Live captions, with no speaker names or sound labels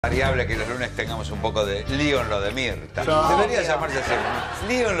Variable que los lunes tengamos un poco de lío en lo de Mirtha. Debería llamarse así.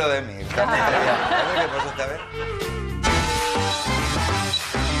 Lío en lo de Mirtha. A ver qué pasó esta vez.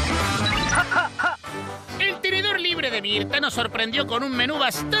 El tenedor libre de Mirtha nos sorprendió con un menú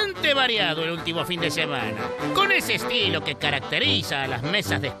bastante variado el último fin de semana. Con ese estilo que caracteriza a las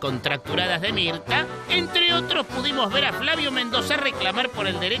mesas descontracturadas de Mirtha, entre otros pudimos ver a Flavio Mendoza reclamar por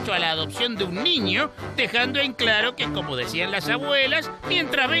el derecho a la adopción de un niño, dejando en claro que, como decían las abuelas,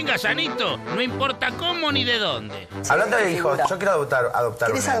 mientras venga sanito, no importa cómo ni de dónde. Hablando de hijos, yo quiero adoptar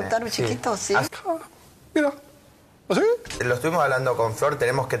 ¿Quieres un adoptar un nene? chiquito? Sí. Mira. ¿Así? Lo estuvimos hablando con Flor,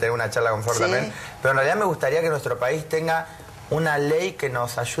 tenemos que tener una charla con Flor Sí. también. Pero en realidad me gustaría que nuestro país tenga una ley que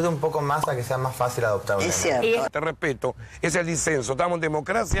nos ayude un poco más a que sea más fácil adoptar un nene. Es cierto. Te respeto, es el disenso, estamos en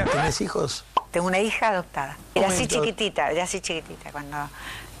democracia. ¿Tienes hijos? Tengo una hija adoptada. Era así chiquitita, cuando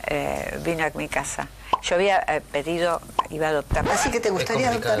vino a mi casa. Yo había pedido, iba a adoptar. Así que te gustaría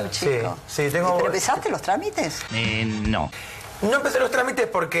adoptar un chico. Sí, tengo... ¿Pero empezaste los trámites? No. No empecé los trámites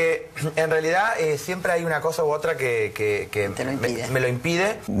porque en realidad siempre hay una cosa u otra que Te lo impide. me lo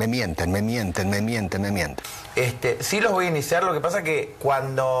impide. Me mienten. Sí los voy a iniciar, lo que pasa que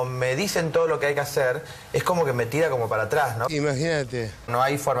cuando me dicen todo lo que hay que hacer, es como que me tira como para atrás, ¿no? Imagínate. No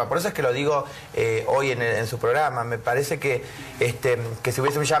hay forma, por eso es que lo digo hoy en su programa. Me parece que si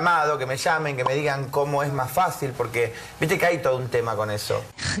hubiese un llamado, que me llamen, que me digan cómo es más fácil, porque viste que hay todo un tema con eso.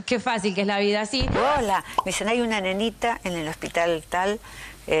 Qué fácil que es la vida así. Hola, me dicen, hay una nenita en el hospital tal,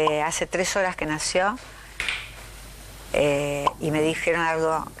 hace 3 horas que nació, y me dijeron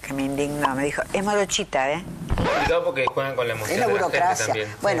algo que me indignó. Me dijo, es morochita, ¿eh? Complicado porque juegan con la emoción Es la de la gente burocracia.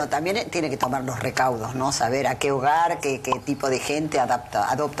 también. Bueno, también tiene que tomar los recaudos, ¿no? Saber a qué hogar, qué tipo de gente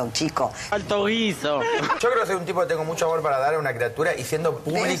adopta un chico. Alto guiso. Yo creo que soy un tipo que tengo mucho amor para dar a una criatura y siendo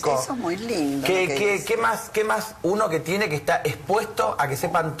público... Eso es muy lindo. lo que ¿Qué más uno que tiene que estar expuesto a que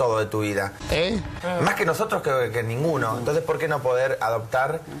sepan todo de tu vida? Más que nosotros que ninguno. Entonces, ¿por qué no poder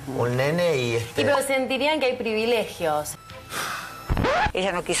adoptar un nene y Y pero sentirían que hay privilegios.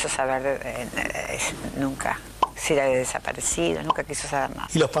 Ella no quiso saber nunca si era desaparecido, nunca quiso saber nada.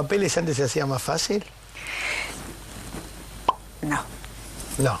 ¿Y los papeles antes se hacía más fácil? No,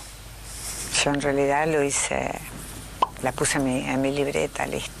 No. yo en realidad lo hice, la puse en mi libreta,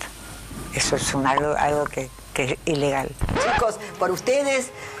 listo. Eso es algo que es ilegal. Chicos, por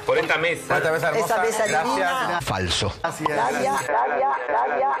ustedes, Por esta mesa. Esta mesa hermosa. esa mesa Gracias. divina. Falso.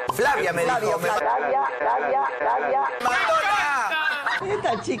 Flavia me dijo.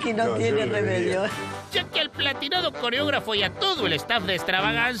 Esta chiqui no tiene remedio. Ya que al platinado coreógrafo y a todo el staff de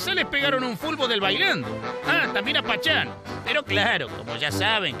Extravaganza les pegaron un fulbo del bailando. Ah, también a Pachán. Pero claro, como ya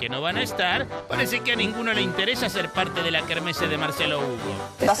saben que no van a estar, parece que a ninguno le interesa ser parte de la kermesse de Marcelo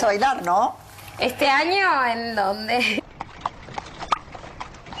Hugo. Vas a bailar, ¿no? ¿Este año en dónde?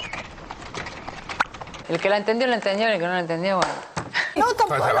 El que la entendió, el que no la entendió, bueno. No,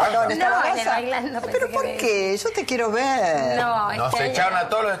 tampoco. No, en No, en el bailando. ¿Pero por qué? Yo te quiero ver. No, Nos echaron a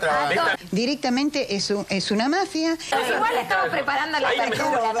todos los extravagantes. Directamente es una mafia. Igual estamos preparando la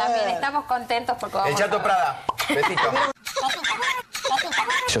apertura también. Estamos contentos porque vamos El Chato Prada. Besito.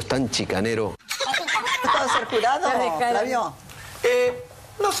 Sos tan chicanero. ¿Puedo ser jurado, Flavio?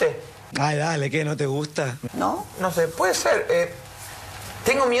 No sé. Ay, dale, ¿qué? ¿No te gusta? ¿No? No sé, puede ser.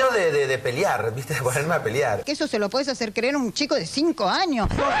 Tengo miedo de pelear, ¿viste? De ponerme a pelear. Que eso se lo puedes hacer creer a un chico de 5 años.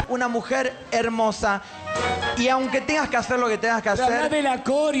 Una mujer hermosa. Y aunque tengas que hacer lo que tengas que hacer... Habla del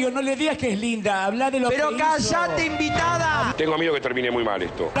acorio, no le digas que es linda, habla de lo Pero que callate, hizo. invitada. Tengo miedo que termine muy mal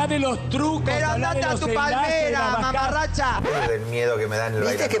esto. Habla de los trucos, Pero habla andate de a los tu enlaces, de palmera, las bajadas. mamarracha. Es del miedo que me dan el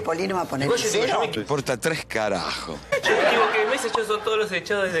 ¿Viste bailando. que Polino va a poner cero? Me importa 3 carajos. Yo me equivoqué, me he hecho todos los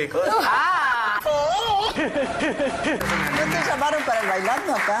echados de cosas. ¿No te llamaron para el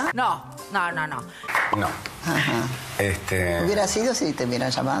bailando acá? No. No. Ajá. ¿Hubiera sido si te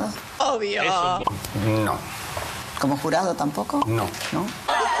hubieran llamado? Obvio. No. ¿Como jurado tampoco? No. ¿No?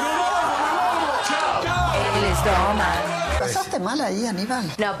 Él es Roma. ¿Pasaste mal ahí,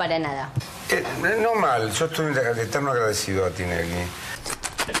 Aníbal? No, para nada. No mal, yo estoy de eterno agradecido a ti, Nelly.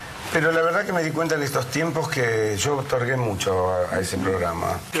 Pero la verdad que me di cuenta en estos tiempos que yo otorgué mucho a ese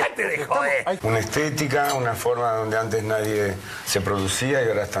programa. Una estética, una forma donde antes nadie se producía y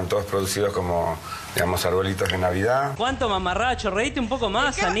ahora están todos producidos como, digamos, arbolitos de Navidad. ¿Cuánto mamarracho? Reíte un poco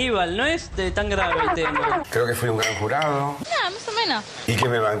más, Aníbal. No es tan grave el tema. Creo que fui un gran jurado. Más o menos. Y que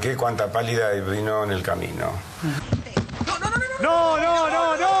me banqué cuanta pálida vino en el camino. No.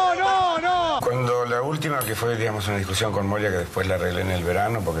 Cuando la última, que fue, digamos, una discusión con Moria, que después la arreglé en el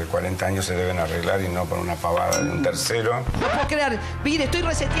verano, porque 40 años se deben arreglar y no por una pavada de un tercero. No puedo creer. Mire, estoy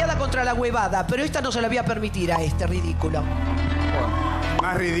reseteada contra la huevada, pero esta no se la voy a permitir a este ridículo.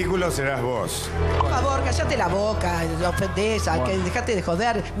 más ridículo serás vos. Por favor, cállate la boca, ofendés, dejate de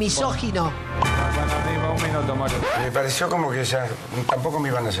joder, misógino. Un minuto, Mario. Me pareció como que ya tampoco me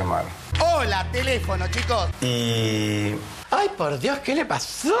iban a llamar. Hola, teléfono, chicos. Y... Ay, por Dios, ¿qué le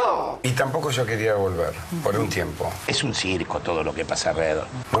pasó? Y tampoco yo quería volver, por un tiempo. Es un circo todo lo que pasa alrededor.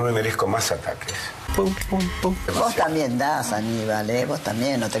 No me merezco más ataques. Pum, pum, pum. Vos también das, Aníbal, ¿eh? Vos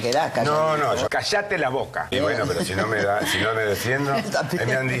también, no te quedás callado. No, yo... Callate la boca. Y bueno, pero si no me defiendo,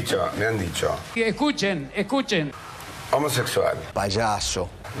 me han dicho. Escuchen. Homosexual. Payaso.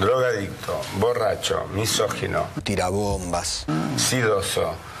 Drogadicto. Borracho. Misógino. Tirabombas.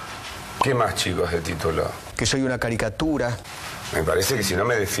 Sidoso. ¿Qué más, chicos, de título? Que soy una caricatura. Me parece que si no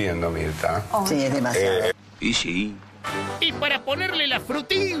me defiendo, Mirtha... Sí, es demasiado. Y sí. Y para ponerle la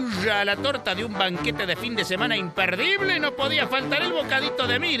frutilla a la torta de un banquete de fin de semana imperdible, no podía faltar el bocadito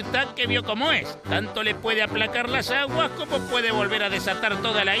de Mirtha, que vio cómo es. Tanto le puede aplacar las aguas como puede volver a desatar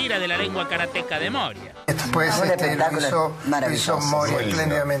toda la ira de la lengua karateca de Moria. Después lo hizo Moria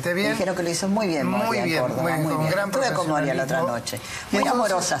espléndidamente bien. Dijeron que lo hizo muy bien, Moria. Muy bien, con gran Estuve con Moria la otra noche. Muy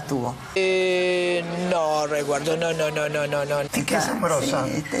amorosa estuvo. No recuerdo, no. ¿Y qué es amorosa?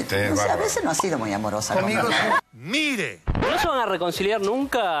 A veces no ha sido muy amorosa. Conmigo ¡Mire! ¿No se van a reconciliar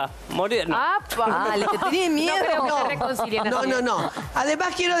nunca? Morir. No. Vale, te tiene miedo. No creo que se reconcilien. No. Además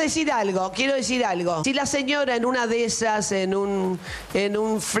quiero decir algo. Si la señora en una de esas, en un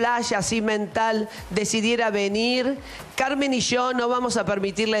flash así mental, decidiera venir, Carmen y yo no vamos a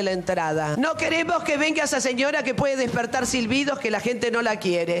permitirle la entrada. No queremos que venga esa señora que puede despertar silbidos que la gente no la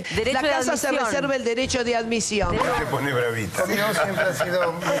quiere. La casa se reserva el derecho de admisión. ¿Por qué te pone bravita? Conmigo siempre ha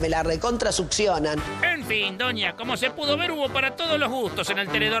sido... Me la recontrasuccionan. En fin, doña, como se pudo ver, hubo para todos los gustos en el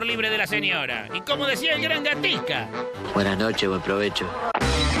tenedor libre de la señora. Y como decía el gran Gatica... Buenas noches, buen provecho.